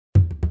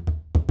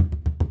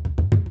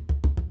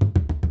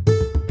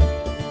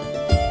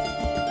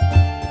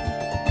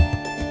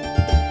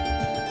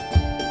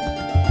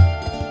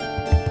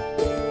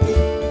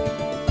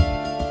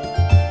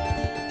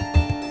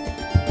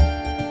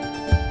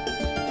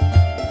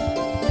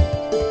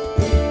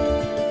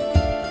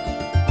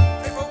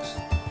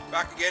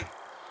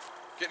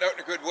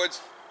good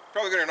woods,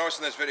 probably going to notice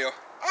in this video,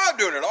 I'm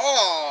doing it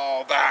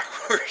all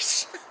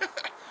backwards.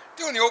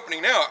 Doing the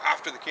opening now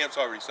after the camp's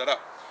already set up.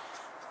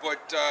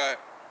 But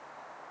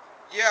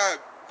yeah,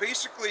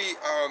 basically,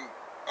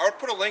 I'll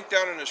put a link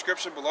down in the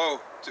description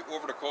below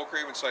over to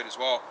Kullcraven site as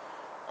well.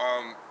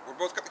 We're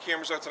both got the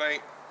cameras out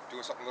tonight,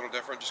 doing something a little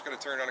different. Just going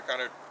to turn on and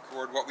kind of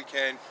record what we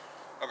can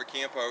of a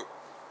camp out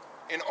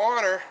in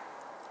honor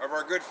of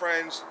our good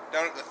friends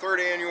down at the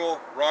 3rd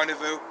annual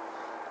rendezvous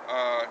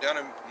down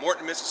in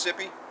Morton,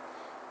 Mississippi.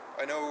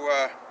 I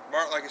know,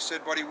 Mark, like I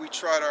said, buddy, we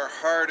tried our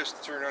hardest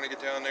to turn on and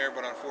get down there,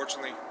 but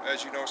unfortunately,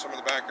 as you know, some of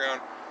the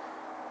background,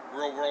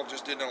 real world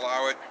just didn't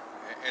allow it,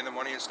 and the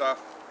money and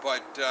stuff.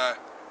 But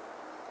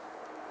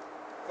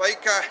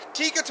like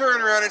Tika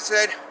turned around and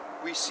said,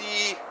 we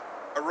see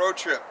a road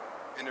trip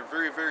in the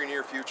very, very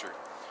near future.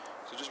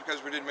 So just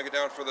because we didn't make it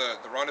down for the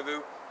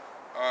rendezvous,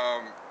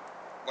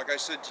 like I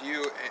said to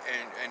you,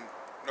 and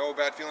no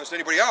bad feelings to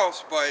anybody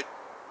else, but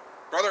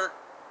brother,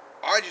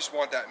 I just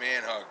want that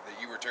man hug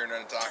that you were turning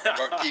on and talking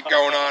about, keep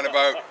going on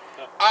about.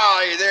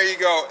 There you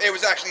go. It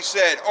was actually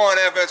said on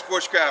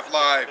FSBushcraft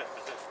Live.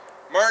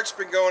 Mark's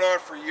been going on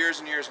for years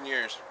and years and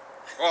years.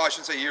 Well, I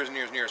shouldn't say years and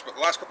years and years, but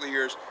the last couple of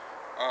years,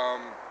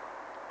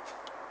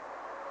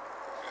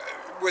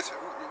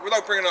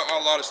 without bringing a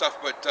lot of stuff,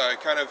 but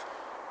kind of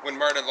when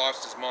Martin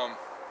lost his mom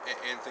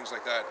and things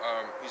like that,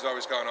 he's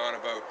always gone on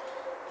about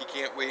he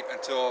can't wait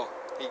until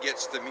he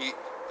gets to meet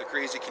the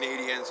crazy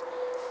Canadians,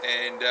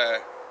 and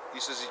he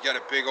says he's got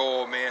a big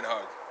old man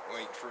hug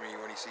waiting for me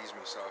when he sees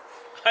me. So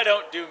I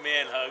don't do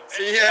man hugs.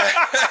 Yeah.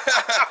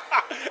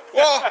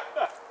 Well,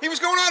 he was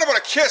going on about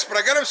a kiss, but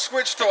I got him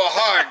switched to a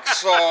hug,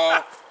 so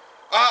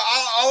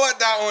I'll let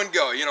that one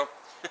go, you know.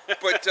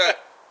 But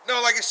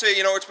no, like I say,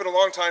 you know, it's been a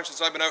long time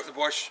since I've been out in the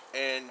bush,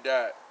 and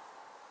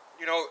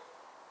you know,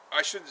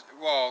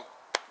 well,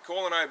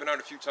 Cole and I have been out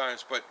a few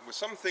times, but with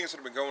some things that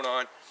have been going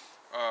on,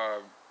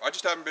 I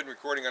just haven't been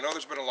recording. I know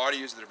there's been a lot of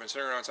you that have been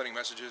sitting around sending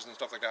messages and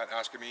stuff like that,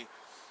 asking me,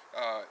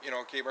 you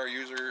know, K-Bar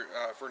user,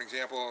 for an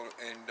example,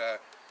 and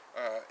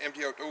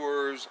Empty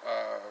Outdoors,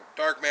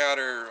 Dark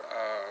Matter,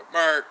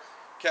 Mark,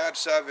 Cab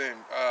 7,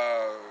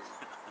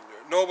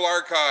 Noble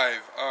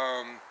Archive,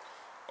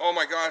 oh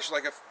my gosh,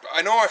 like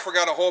I know I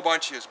forgot a whole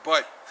bunch of yous,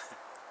 but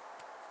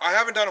I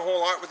haven't done a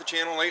whole lot with the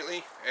channel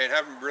lately, and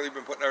haven't really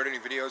been putting out any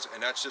videos,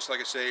 and that's just, like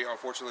I say,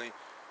 unfortunately,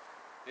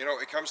 you know,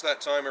 it comes to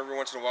that time every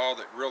once in a while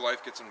that real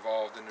life gets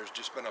involved, and there's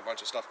just been a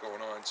bunch of stuff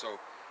going on. So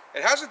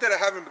it hasn't that I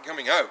haven't been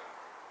coming out.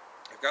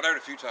 I've got out a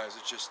few times.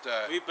 It's just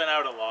we've been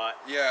out a lot.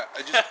 Yeah,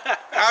 I just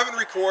haven't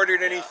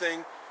recorded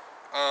anything.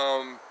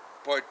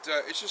 But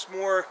it's just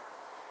more,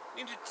 I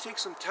needed to take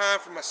some time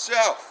for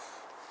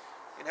myself,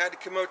 and had to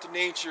come out to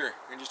nature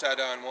and just had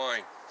to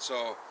unwind.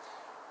 So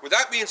with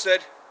that being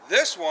said,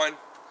 this one,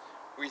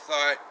 we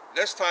thought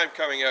this time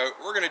coming out,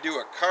 we're going to do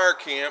a car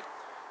camp.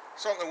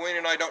 Something Wayne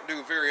and I don't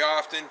do very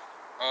often.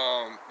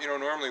 You know,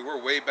 normally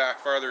we're way back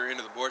farther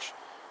into the bush,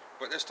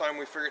 but this time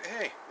we figured,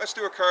 hey, let's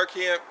do a car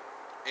camp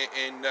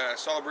in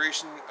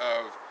celebration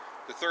of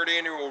the 3rd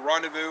annual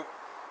rendezvous.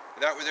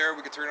 That way there,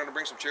 we could turn on and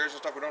bring some chairs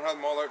and stuff. We don't have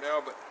them all out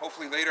now, but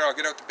hopefully later I'll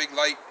get out the big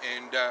light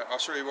and I'll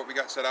show you what we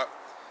got set up.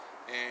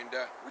 And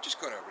we're just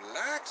going to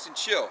relax and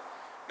chill.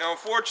 Now,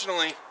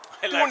 unfortunately,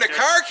 doing the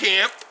car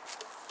camp,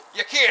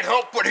 you can't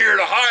help but hear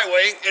the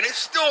highway, and it's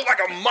still like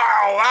a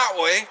mile that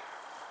way.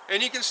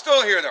 And you can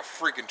still hear the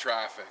freaking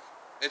traffic.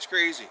 It's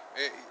crazy.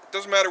 It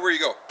doesn't matter where you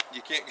go.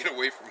 You can't get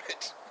away from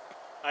it.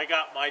 I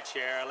got my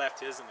chair. I left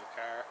his in the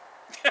car.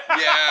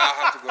 Yeah,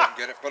 I'll have to go out and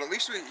get it. But at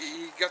least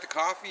you got the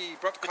coffee. You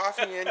brought the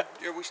coffee in.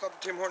 Yeah, we stopped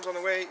at Tim Hortons on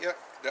the way. Yeah,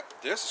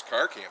 this is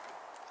car camping.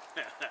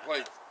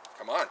 Like,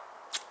 come on.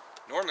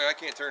 Normally I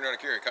can't turn around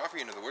and carry coffee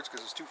into the woods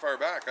because it's too far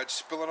back. I'd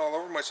spill it all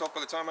over myself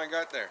by the time I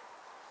got there.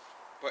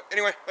 But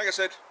anyway, like I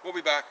said, we'll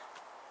be back.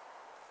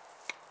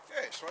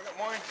 Okay, so I got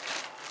mine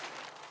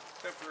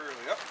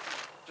temporarily up.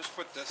 Just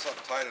put this up,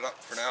 tied it up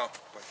for now,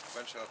 but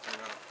eventually I'll turn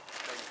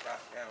it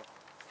back down.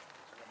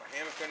 So I got my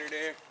hammock under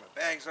there, my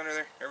bags under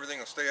there, everything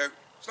will stay out.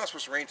 It's not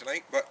supposed to rain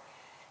tonight, but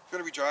it's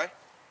going to be dry.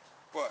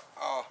 But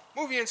I'll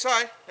move you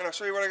inside, and I'll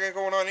show you what I got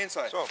going on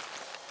inside. So,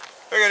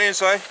 I got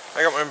inside,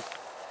 I got my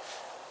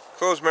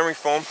closed memory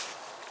foam.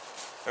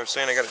 I was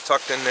saying I got it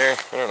tucked in there.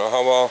 I don't know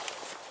how well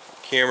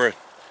the camera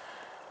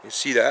you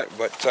see that,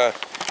 but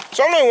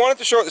something I wanted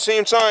to show at the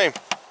same time.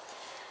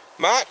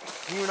 Matt,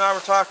 you and I were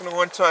talking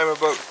one time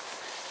about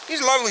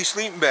these lovely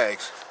sleeping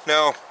bags.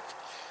 Now,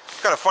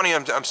 it's kind of funny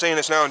I'm saying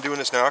this now and doing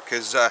this now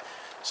because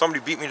somebody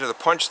beat me to the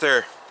punch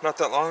there not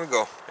that long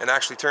ago and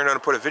actually turned out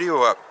and put a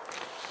video up.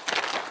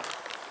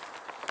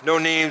 No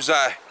names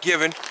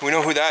given. We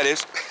know who that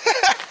is.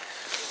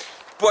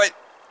 But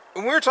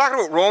when we were talking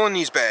about rolling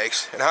these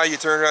bags and how you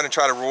turn around and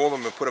try to roll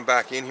them and put them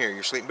back in here,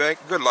 your sleeping bag,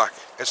 good luck.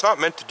 It's not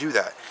meant to do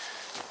that.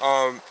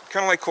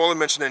 Kind of like Cole had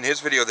mentioned in his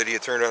video that he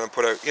had turned around and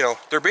put out, you know,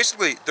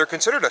 they're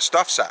considered a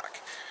stuff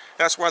sack.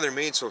 That's why they're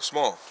made so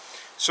small.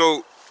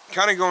 So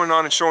kind of going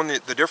on and showing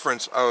the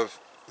difference of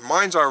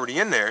mine's already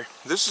in there.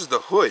 This is the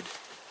hood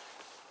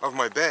of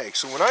my bag.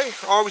 So when I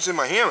always in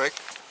my hammock,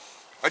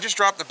 I just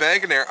dropped the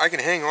bag in there. I can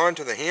hang on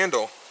to the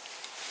handle,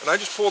 and I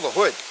just pull the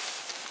hood.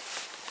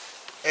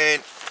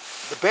 And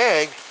the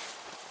bag,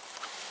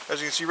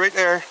 as you can see right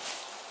there,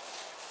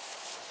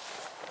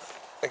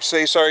 like I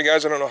say, sorry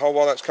guys, I don't know how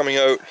well that's coming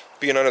out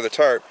being under the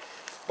tarp,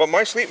 but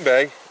my sleeping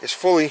bag is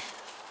fully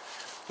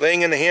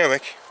laying in the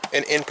hammock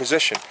and in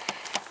position.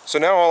 So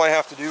now all I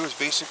have to do is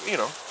basically, you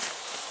know,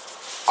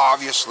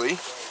 obviously,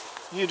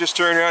 you just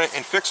turn around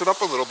and fix it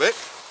up a little bit,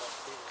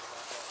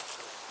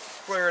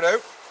 flare it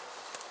out,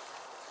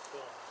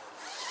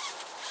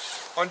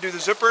 undo the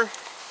zipper,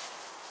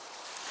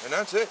 and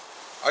that's it.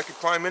 I could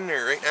climb in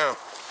there right now.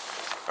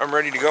 I'm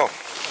ready to go.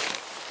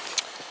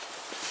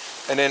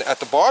 And then at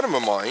the bottom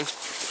of mine,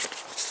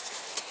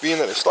 being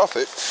that I stuff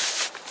it,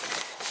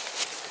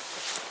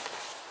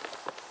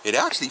 it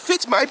actually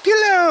fits my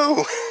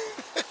pillow.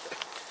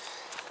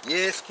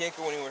 Yes, can't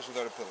go anywhere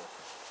without a pillow.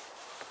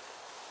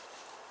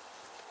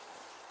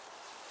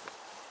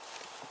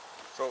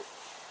 So,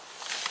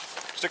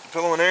 stick the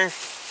pillow in there,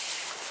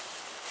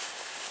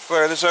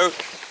 flare this out,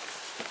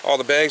 all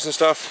the bags and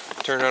stuff,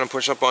 turn around and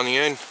push up on the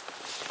end,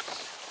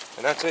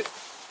 and that's it.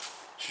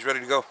 She's ready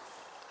to go.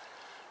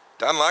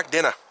 Done like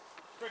dinner.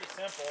 Pretty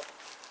simple.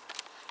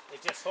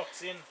 It just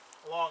hooks in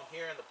along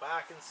here in the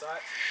back and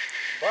such.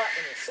 But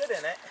when you sit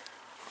in it,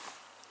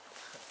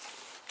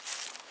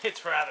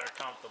 it's rather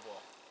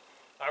comfortable.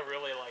 I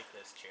really like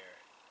this chair.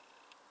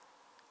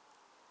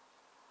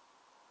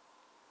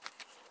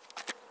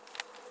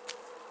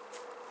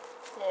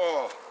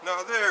 Oh,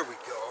 now there we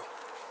go.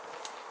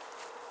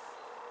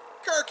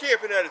 Car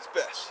camping at its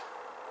best.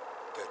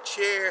 Got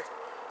chair,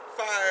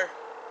 fire,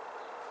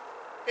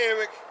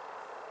 hammock,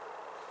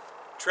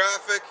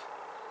 traffic.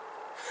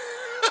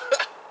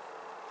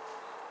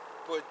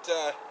 But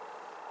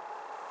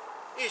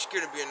it's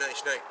gonna be a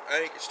nice night. I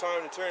think it's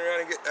time to turn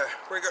around and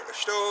break out the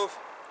stove,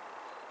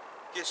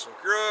 get some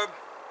grub.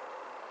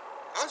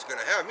 I was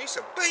gonna have me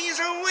some beans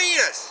and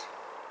wieners,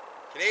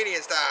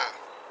 Canadian style.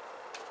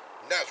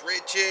 Nice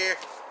red chair,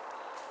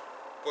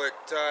 but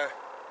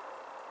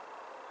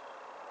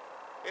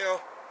you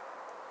know,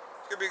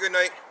 it's gonna be a good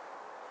night.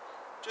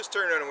 Just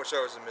turned around and wish I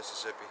was in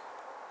Mississippi.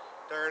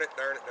 Darn it,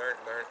 darn it, darn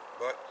it, darn it.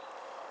 But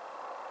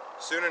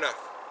soon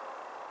enough.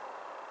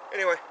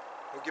 Anyway,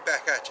 we'll get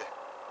back at you.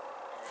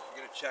 Alright,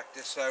 we're gonna check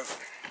this out.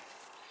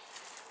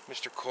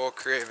 Mr.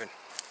 Kullcraven.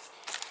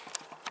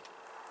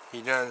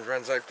 He done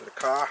runs out to the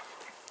car.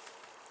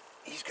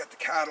 He's got the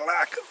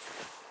Cadillac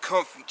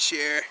comfy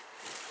chair.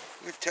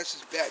 I'm gonna test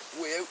this bad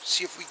boy out,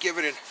 see if we give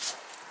it an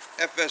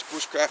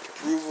FSBushcraft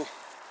approval.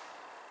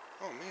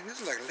 Oh man, this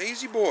is like a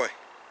lazy boy.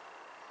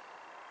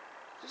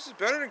 This is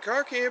better than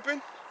car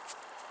camping.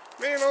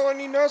 Man, all I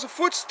need now is a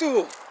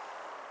footstool.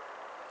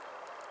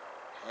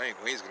 I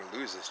ain't Wayne's gonna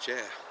lose this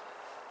chair.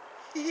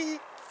 I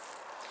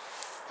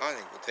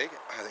think we'll take it.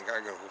 I think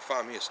I'm gonna go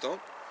find me a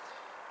stump.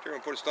 You're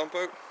gonna put a stump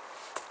out.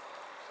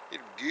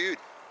 It'll be good.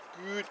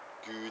 Good,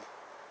 good.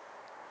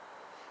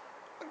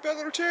 Not a bad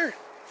little chair.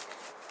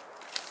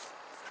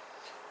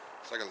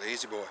 It's like a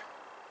lazy boy.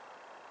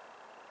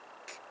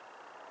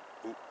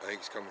 Oop, I think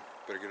he's coming.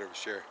 Better get over his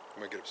chair.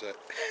 He might get upset.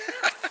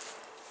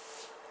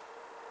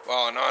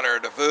 Well, in honor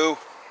of the VOO,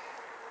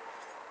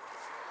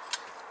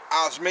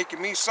 I was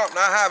making me something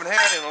I haven't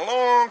had in a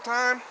long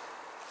time.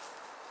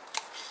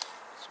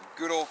 Some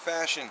good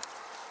old-fashioned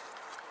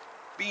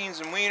beans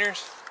and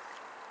wieners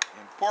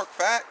and pork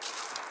fat.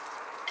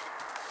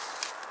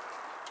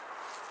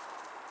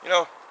 You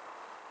know,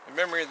 in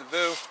memory of the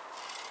VOO,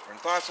 or in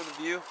thoughts of the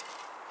VOO, I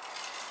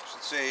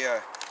should say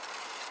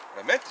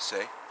what I meant to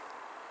say.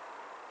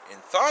 In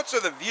thoughts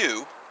of the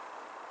VOO,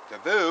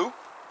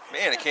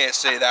 man, I can't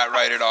say that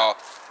right at all.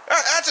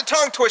 That's a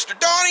tongue twister.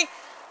 Donnie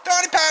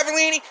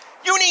Pavlini,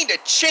 you need to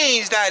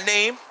change that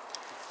name.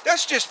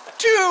 That's just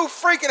too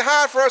freaking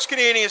hard for us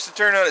Canadians to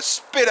turn out and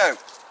spit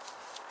out.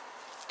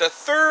 The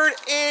 3rd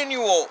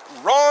annual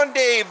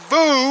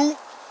rendezvous.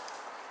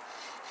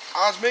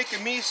 I was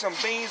making me some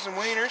beans and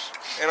wieners,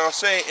 and I'll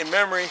say in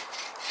memory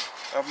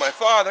of my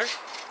father,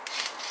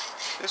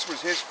 this was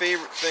his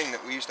favorite thing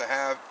that we used to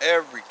have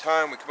every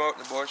time we come out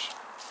in the bush.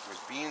 Was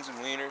beans and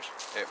wieners.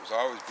 It was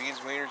always beans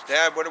and wieners.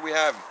 Dad, what are we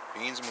having?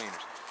 Beans and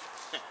wieners.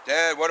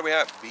 Dad, what do we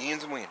have?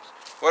 Beans and wieners.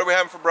 What are we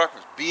having for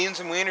breakfast? Beans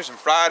and wieners and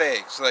fried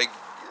eggs. Like,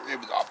 it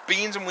was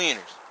beans and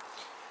wieners.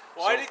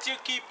 Why did you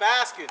keep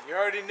asking? You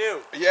already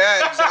knew.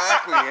 Yeah,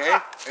 exactly, eh?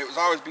 It was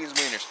always beans and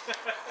wieners.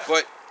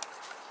 But,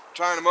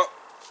 trying them up.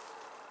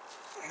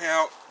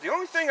 Now, the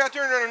only thing I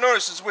turned around and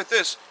noticed is with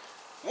this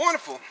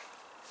wonderful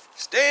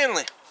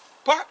Stanley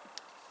pot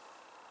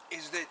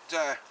is that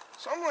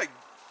something like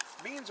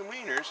beans and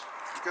wieners,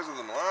 because of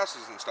the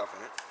molasses and stuff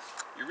in it,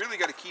 you really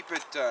got to keep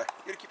it. You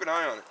got to keep an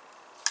eye on it.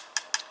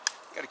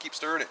 You got to keep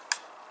stirring it.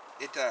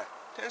 It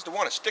tends to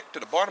want to stick to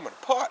the bottom of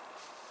the pot.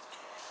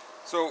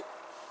 So,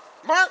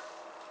 Mark,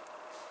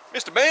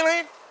 Mr.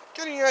 Bayland,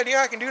 got any idea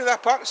I can do to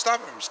that pot to stop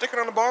it from sticking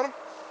on the bottom?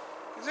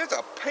 Because it's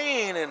a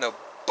pain in the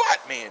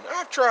butt, man.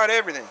 I've tried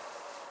everything,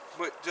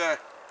 but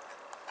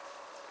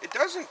it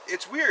doesn't.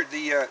 It's weird.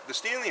 The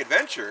Stanley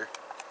Adventure,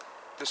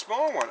 the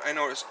small one, I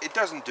noticed it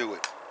doesn't do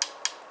it.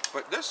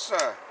 But this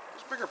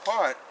bigger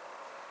pot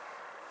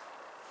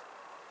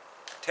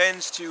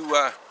tends to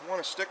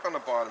want to stick on the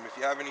bottom if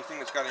you have anything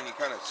that's got any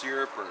kind of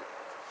syrup or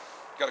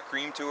got a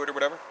cream to it or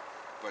whatever.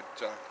 But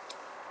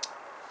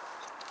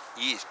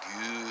it's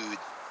good.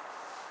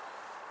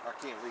 I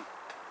can't wait.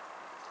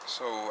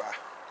 So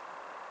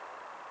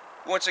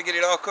once I get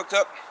it all cooked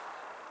up,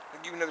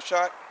 I'll give it another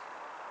shot.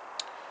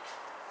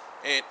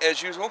 And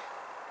as usual,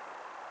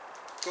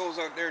 Cole's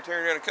out there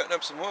turning around and cutting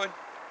up some wood.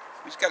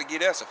 We just got to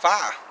get us a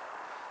fire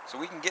so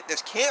we can get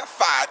this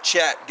campfire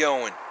chat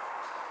going.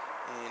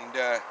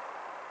 And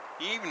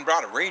he even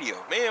brought a radio.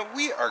 Man,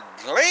 we are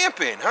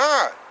glamping,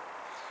 huh?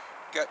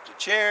 Got the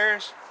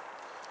chairs.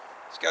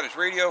 He's got his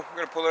radio. We're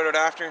going to pull it out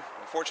after.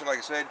 Unfortunately,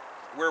 like I said,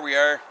 where we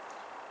are,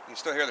 you can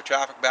still hear the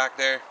traffic back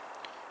there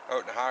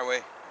out in the highway.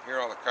 You hear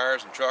all the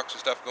cars and trucks and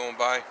stuff going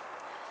by.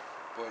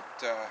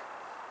 But,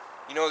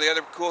 you know, the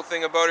other cool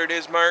thing about it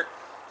is, Mark,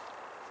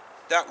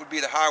 that would be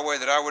the highway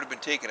that I would have been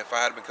taking if I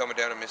had been coming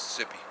down to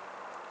Mississippi.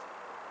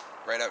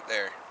 Right out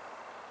there.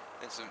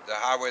 It's the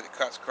highway that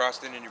cuts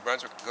across into New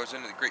Brunswick and goes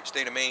into the great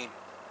state of Maine.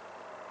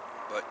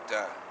 But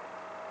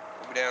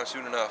we'll be down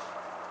soon enough.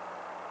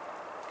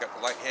 Got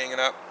the light hanging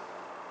up.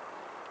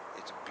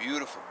 It's a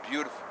beautiful,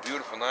 beautiful,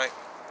 beautiful night.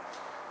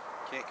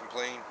 Can't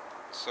complain.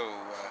 So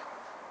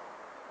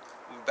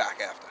we'll be back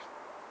after.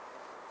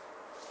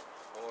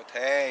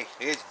 Okay,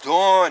 it's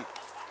done.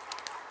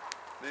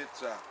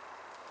 Let's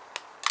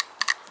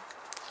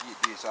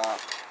get this up.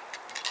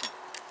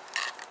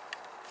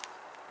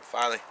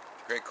 Finally,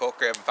 great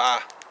Kullcraven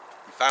fire.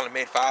 You finally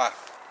made fire.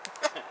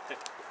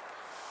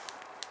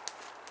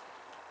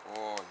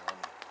 Oh,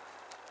 yummy.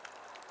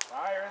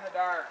 Fire in the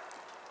dark.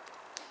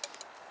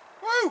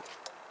 Woo!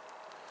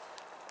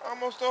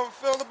 Almost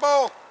overfilled the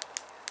bowl.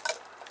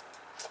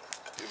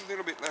 There's a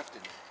little bit left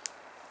in it.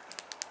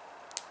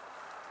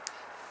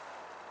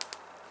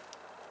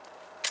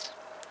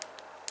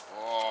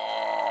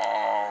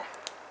 Oh,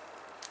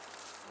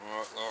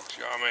 it looks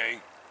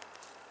yummy.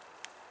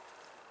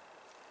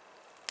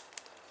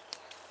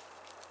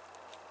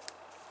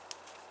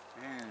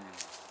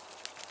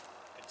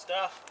 Good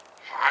stuff.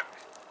 Hot.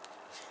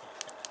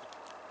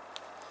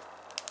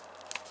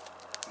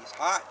 He's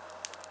hot.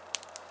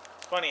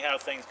 Funny how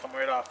things come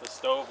right off the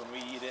stove and we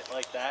eat it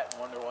like that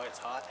and wonder why it's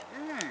hot.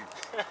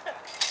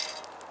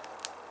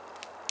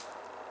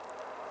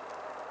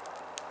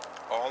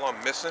 All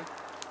I'm missing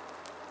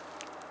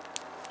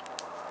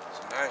is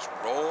a nice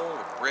roll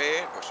of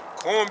bread or some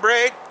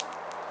cornbread.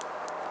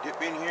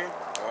 Dip in here.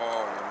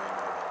 Oh, yummy,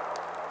 yummy.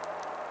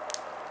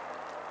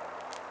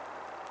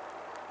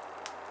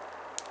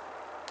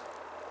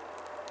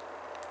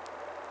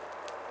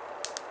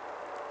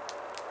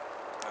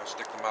 I'll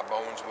stick to my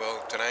bones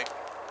well tonight.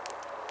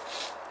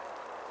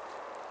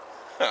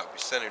 I'll be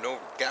sending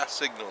over gas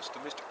signals to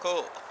Mr.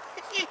 Cole.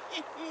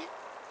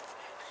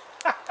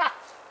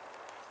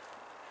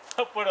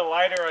 I'll put a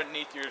lighter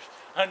underneath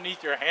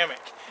your hammock.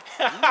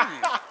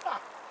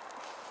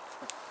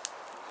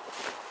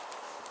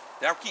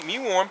 That'll keep me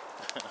warm.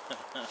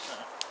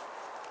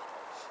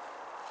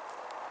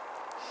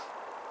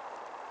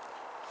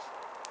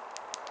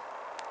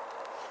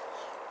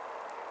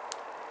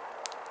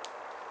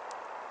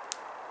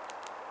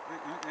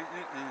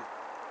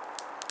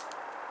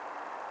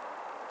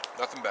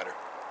 Nothing better.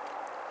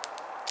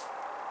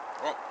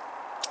 Well,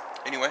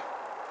 anyway,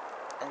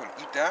 I'm going to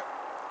eat that.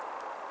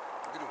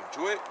 I'm going to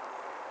enjoy it.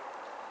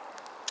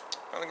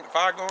 Finally get the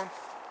fire going.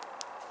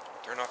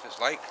 Turn off this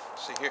light.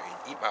 Sit here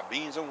and eat my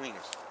beans and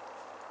wieners.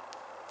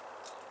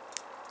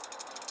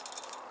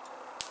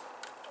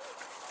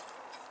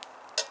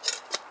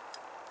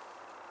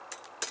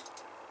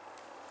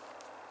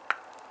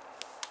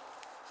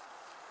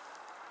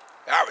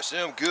 That was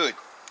some good.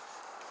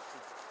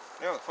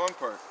 Now the fun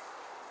part.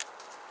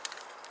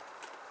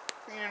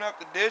 Cleaning up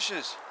the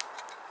dishes.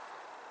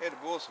 Had to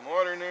boil some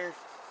water in there.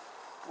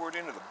 Pour it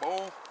into the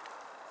bowl.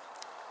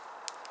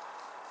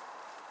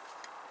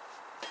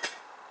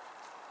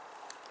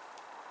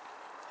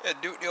 Had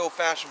to do it the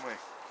old-fashioned way.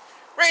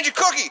 Ranger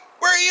Cookie,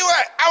 where are you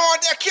at? I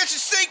want that kitchen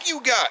sink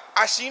you got.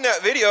 I seen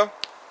that video.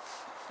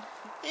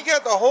 You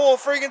got the whole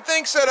friggin'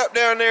 thing set up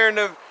down there in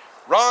the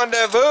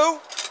rendezvous.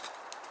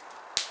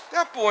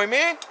 That boy,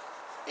 man,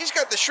 he's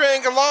got the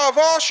Shangri-La of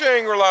all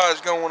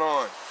Shangri-Las going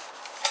on.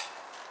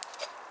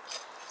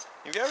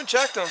 If you haven't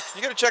checked him,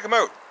 you gotta check him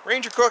out.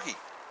 Ranger Cookie.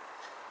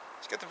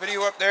 He's got the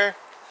video up there.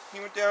 He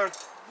went down, I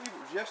believe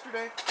it was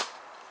yesterday.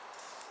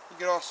 He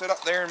got all set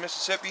up there in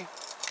Mississippi.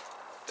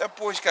 That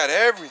boy's got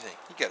everything.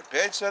 He got a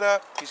bed set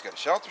up. He's got a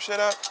shelter set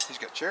up. He's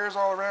got chairs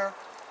all around.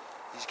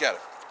 He's got a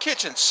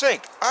kitchen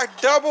sink. A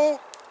double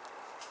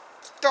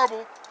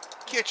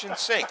kitchen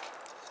sink.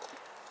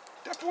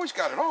 That boy's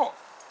got it all.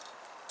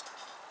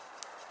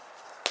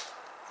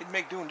 He'd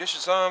make doing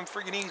dishes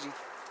friggin' easy.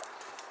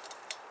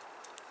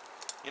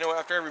 You know,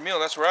 after every meal,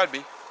 that's where I'd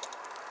be.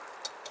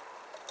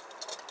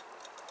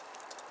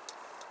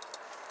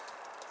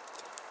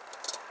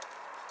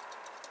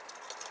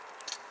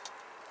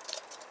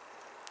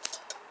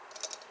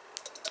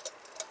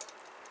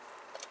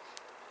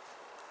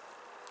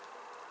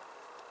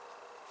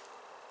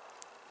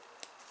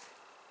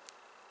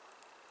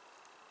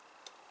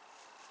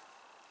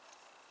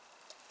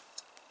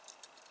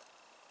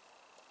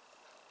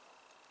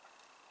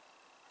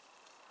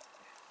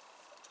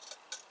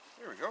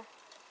 There we go.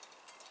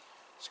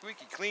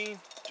 Squeaky clean,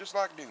 just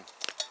like new.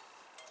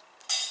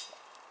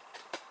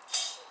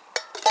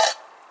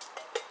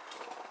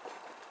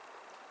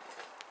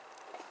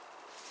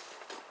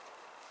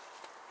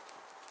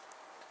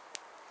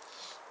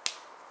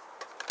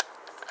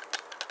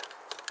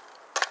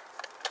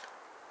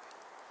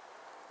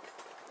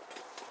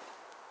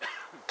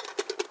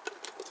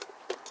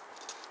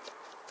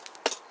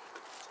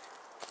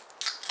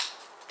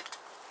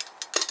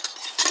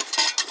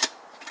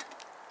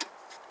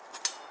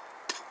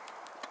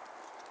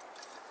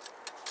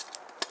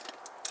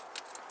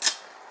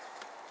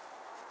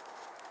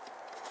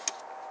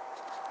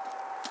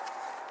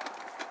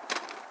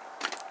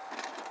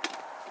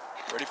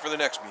 Ready for the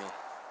next meal.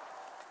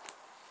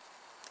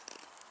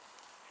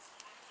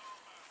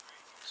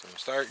 So I'm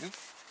starting.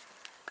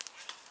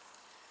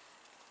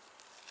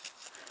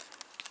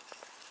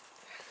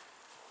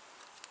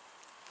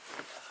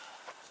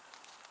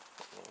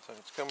 Looks like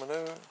it's coming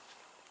out.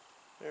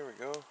 There we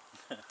go.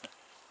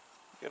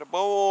 Get a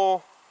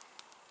bowl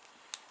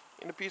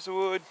and a piece of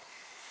wood.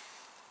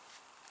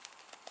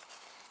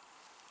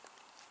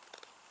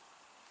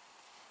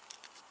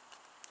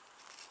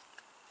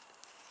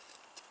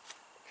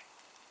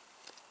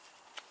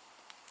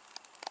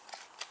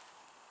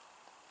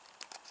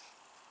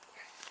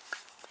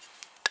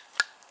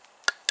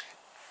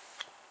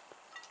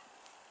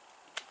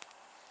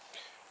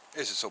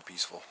 This is so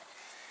peaceful.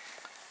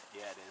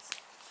 Yeah, it is.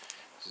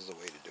 This is the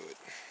way to do it.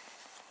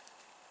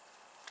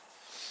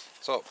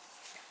 So,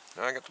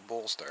 now I got the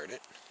bowl started.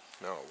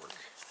 Now I'll work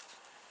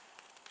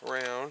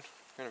around,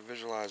 kind of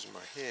visualize in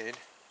my head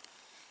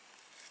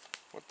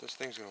what this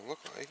thing's going to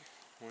look like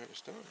when it's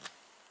done.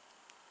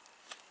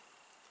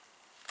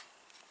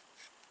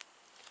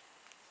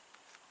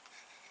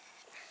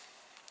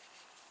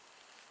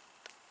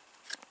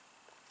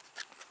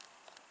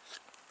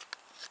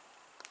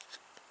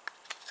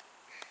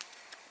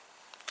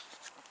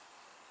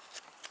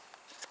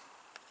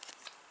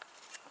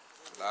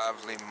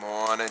 Lovely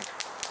morning.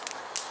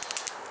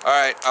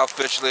 Alright, I'll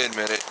officially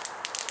admit it.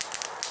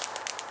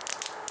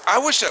 I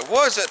wish I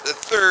was at the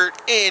 3rd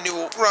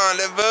annual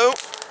rendezvous.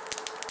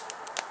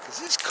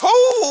 Because it's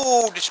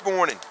cold this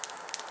morning.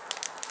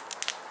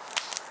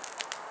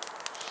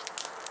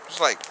 It's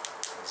like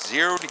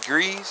 0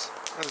 degrees.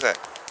 What is that?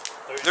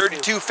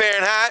 32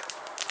 Fahrenheit.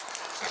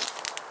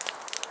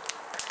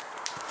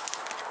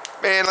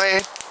 Man,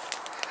 land.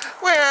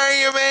 Where are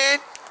you, man?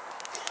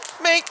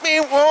 Make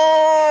me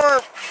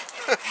warm.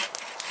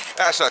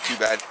 That's not too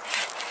bad.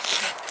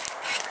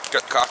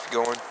 Got the coffee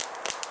going.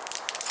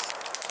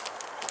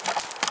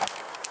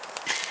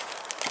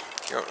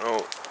 You don't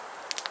know.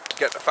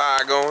 Got the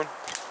fire going.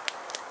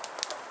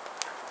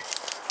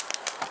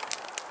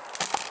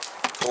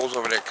 Cole's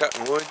over there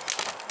cutting wood.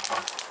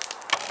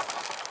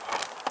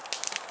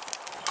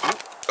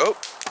 Oh,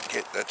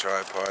 get the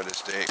tripod of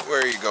steak.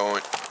 Where are you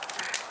going?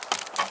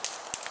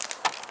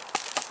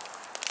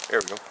 There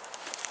we go.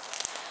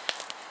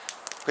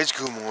 It's a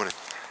cool morning.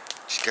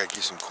 Just gotta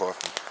get some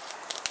coffee.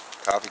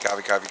 Coffee.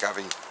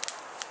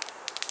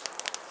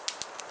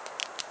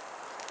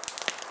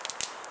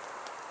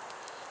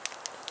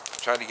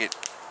 Tried to get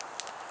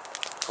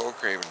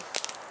Kullcraven.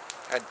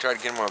 I had to try to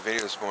get him on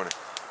video this morning.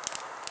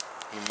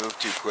 He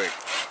moved too quick.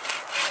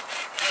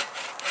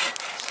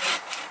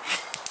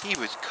 He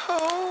was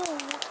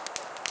cold.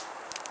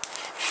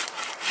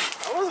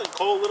 I wasn't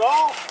cold at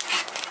all.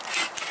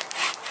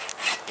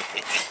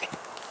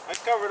 I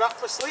covered up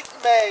my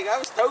sleeping bag. I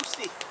was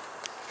toasty.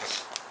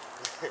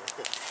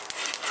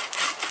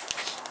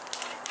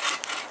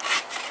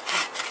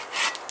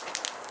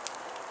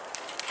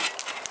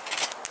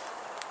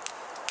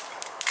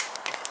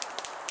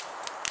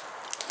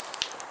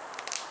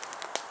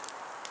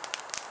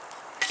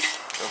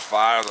 The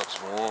fire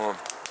looks warm.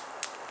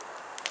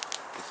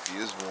 It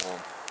feels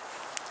warm.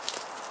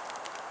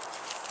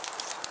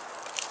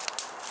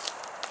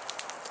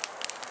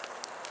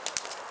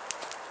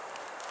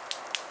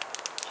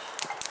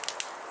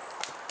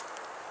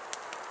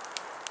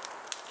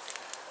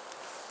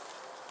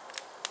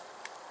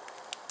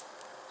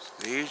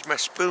 There's my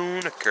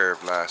spoon. I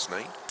curved last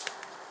night.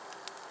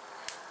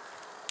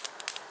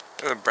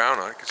 I have brown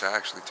on it because I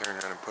actually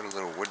turned around and put a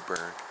little wood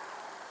burn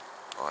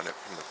on it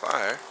from the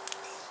fire.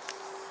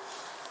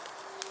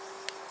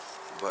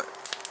 But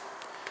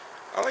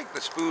I like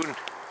the spoon.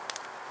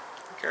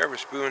 I carve a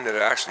spoon that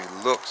actually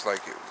looks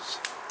like it was,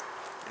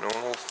 you know,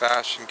 an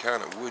old-fashioned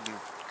kind of wooden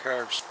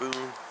carved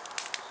spoon.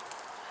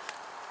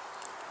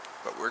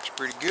 But works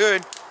pretty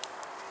good.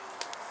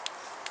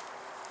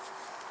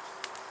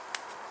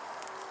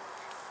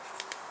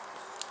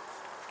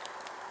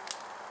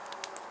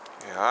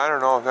 Yeah, I don't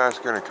know if that's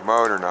going to come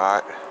out or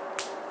not.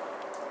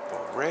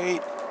 But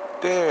right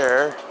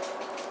there,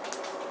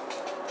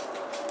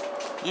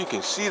 you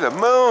can see the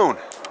moon.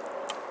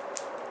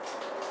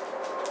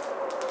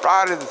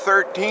 Friday the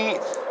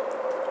 13th,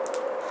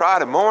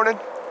 Friday morning,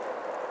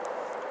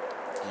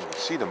 you can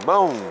see the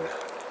moon.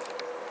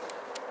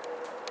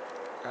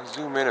 I'll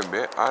zoom in a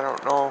bit. I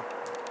don't know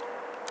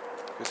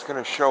if it's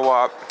going to show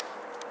up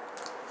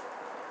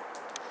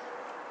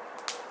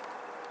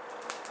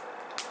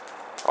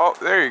Oh,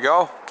 there you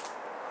go.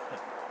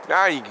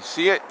 Now you can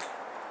see it.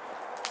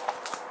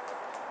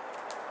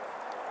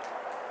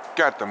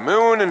 Got the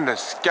moon in the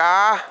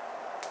sky.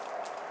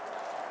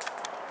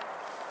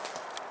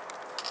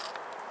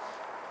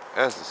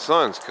 As the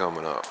sun's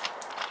coming up.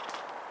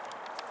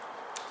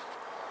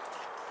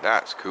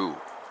 That's cool.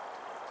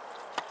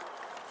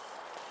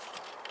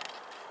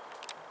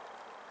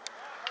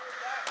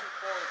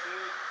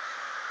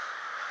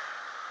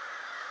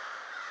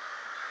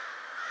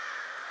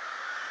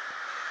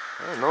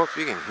 I don't know if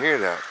you can hear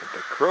that, but the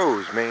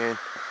crows, man,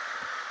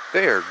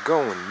 they are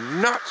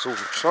going nuts over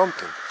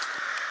something.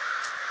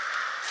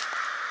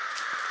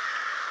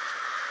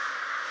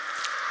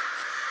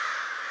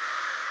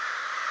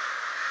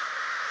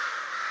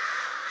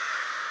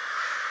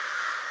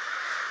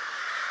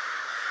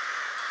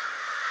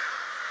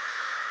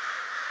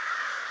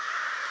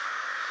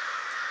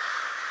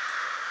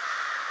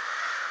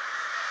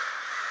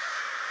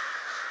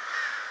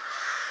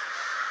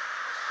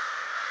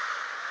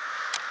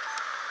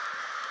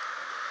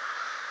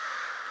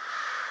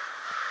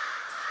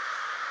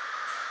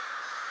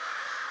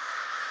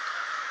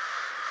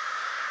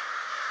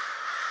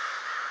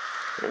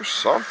 There's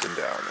something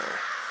down there.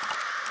 I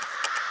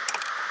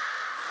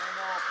don't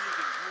know if you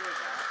can hear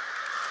that,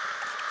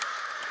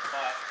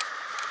 but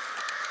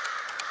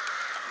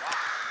wow.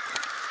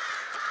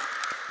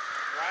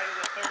 Friday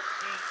the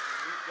 13th,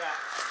 we've got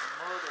a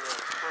murder of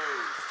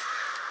crows.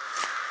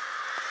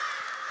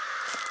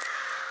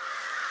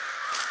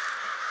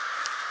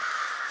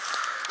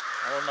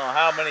 I don't know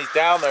how many's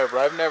down there, but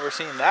I've never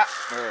seen that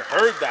or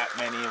heard that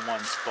many in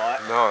one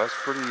spot. No, that's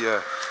pretty,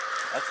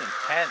 That's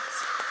intense.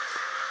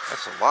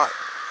 that's a lot.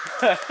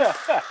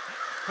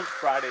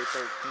 Friday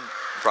 13th.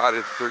 Friday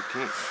the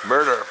 13th.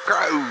 Murder of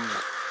crows.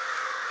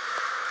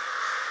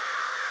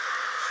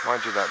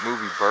 Reminds you of that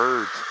movie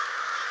Birds.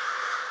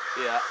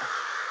 Yeah.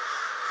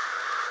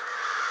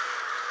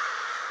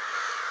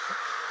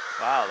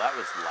 Wow, that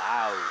was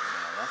loud,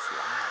 man. That's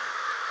loud.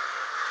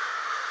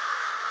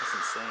 That's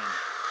insane.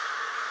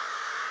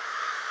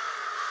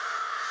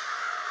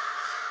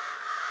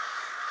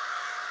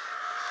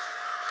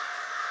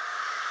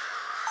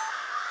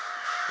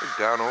 They're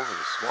down over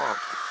the swamp.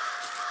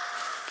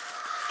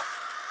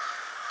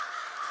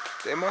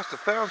 They must have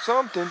found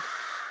something. That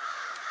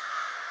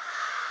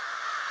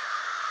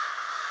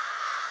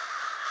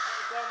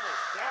was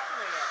almost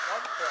deafening at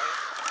one point.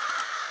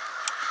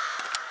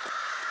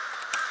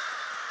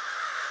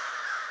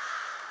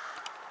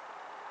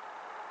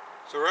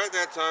 So right at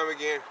that time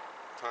again,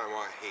 time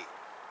I hate.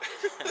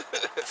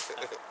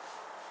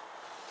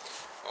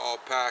 All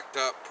packed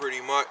up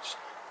pretty much.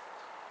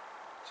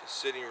 Just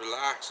sitting,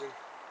 relaxing.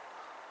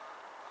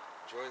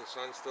 Enjoying the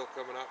sun still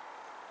coming up.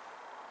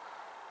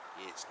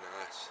 Yeah, it's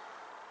nice.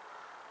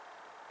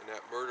 And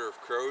that murder of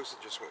crows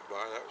that just went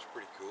by, that was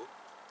pretty cool.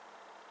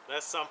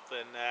 That's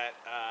something that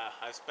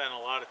I've spent a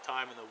lot of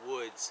time in the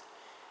woods,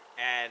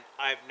 and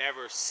I've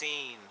never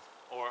seen,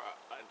 or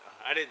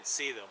I didn't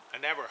see them. I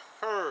never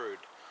heard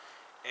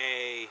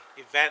a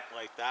event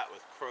like that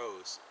with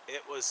crows.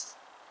 It was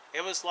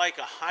like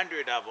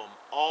 100 of them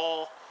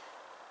all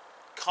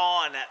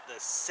cawing at the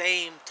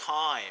same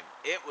time.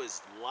 It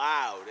was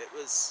loud. It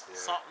was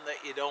something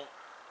that you don't.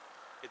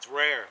 It's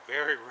rare,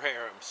 very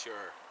rare, I'm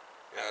sure.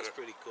 Yeah, that was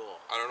pretty cool.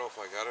 I don't know if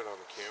I got it on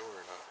the camera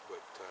or not, but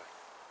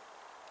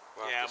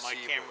we'll yeah, have to my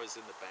see, camera's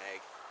in the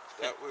bag.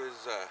 That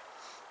was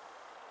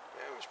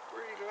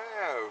pretty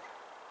loud.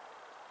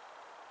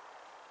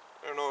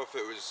 I don't know if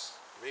it was,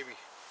 maybe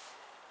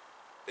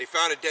they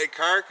found a dead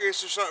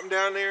carcass or something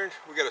down there.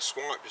 We got a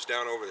swamp just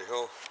down over the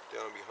hill,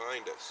 down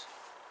behind us.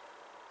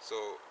 So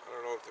I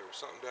don't know if there was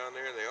something down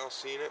there and they all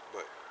seen it,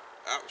 but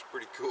that was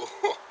pretty cool.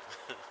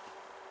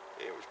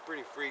 It was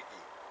pretty freaky.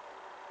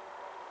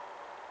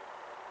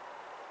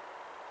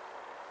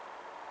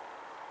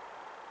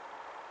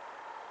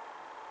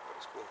 That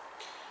was cool.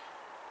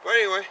 But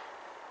anyway,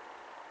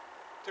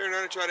 turn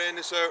around and try to end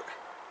this out.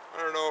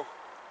 I don't know.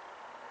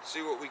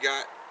 See what we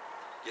got.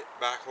 Get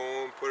back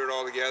home, put it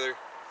all together,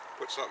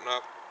 put something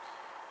up.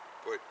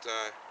 But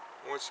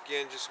once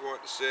again, just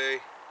want to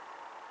say,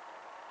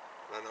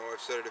 I know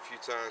I've said it a few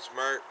times,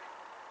 Mark,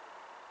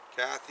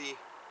 Kathy,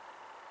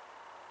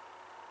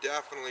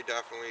 definitely,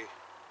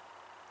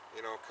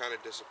 you know, kind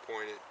of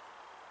disappointed.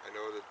 I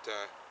know that,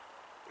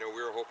 you know, we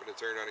were hoping to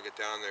turn around and get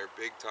down there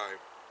big time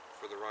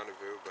for the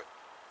rendezvous, but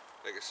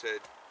like I said,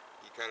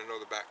 you kind of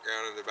know the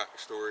background and the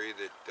backstory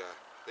that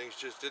things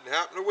just didn't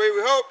happen the way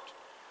we hoped.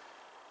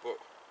 But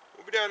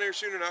we'll be down there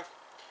soon enough.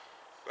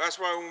 But that's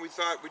why when we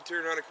thought we'd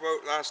turn around and come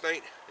out last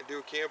night and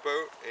do a camp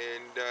out,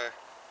 and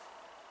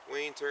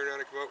Wayne turned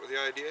around and come up with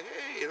the idea,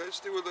 hey, let's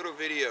do a little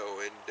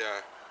video, and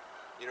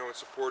you know, in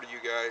support of you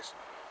guys.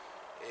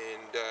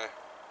 And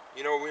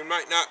you know, we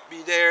might not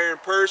be there in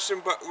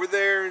person, but we're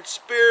there in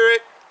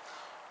spirit,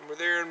 and we're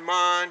there in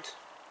mind.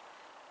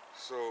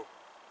 So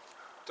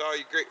to all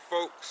you great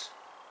folks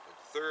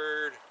at the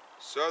 3rd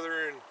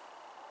Southern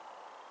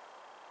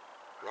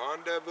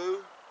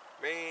Rendezvous,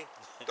 Man,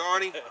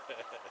 Donnie,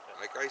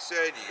 like I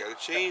said, you gotta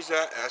change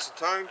that. That's a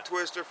tongue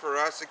twister for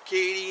us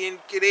Acadian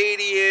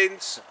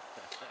Canadians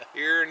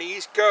here in the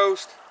East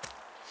Coast.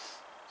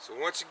 So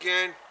once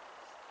again,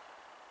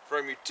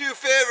 from your two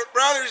favorite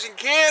brothers in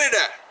Canada,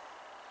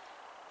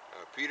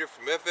 Peter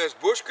from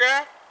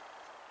FSBushcraft.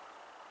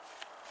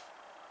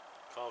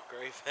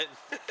 Kullcraven.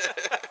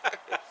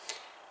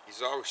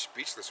 He's always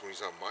speechless when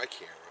he's on my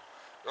camera.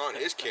 Not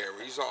on his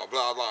camera, he's all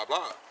blah blah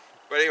blah.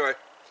 But anyway,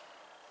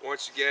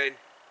 once again,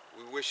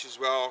 we wish you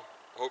well.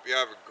 Hope you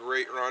have a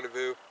great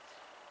rendezvous.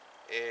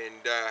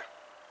 And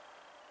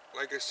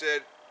like I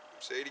said,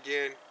 say it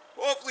again,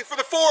 hopefully for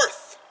the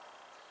 4th,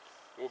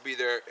 we'll be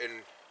there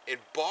in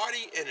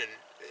body and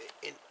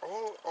in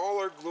all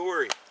our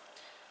glory.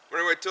 But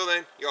anyway, till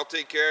then, y'all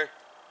take care.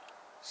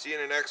 See you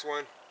in the next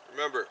one.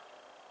 Remember,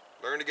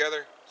 learn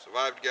together,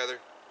 survive together.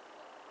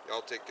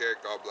 Y'all take care.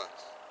 God bless.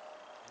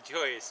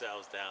 Enjoy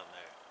yourselves down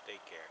there.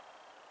 Take care.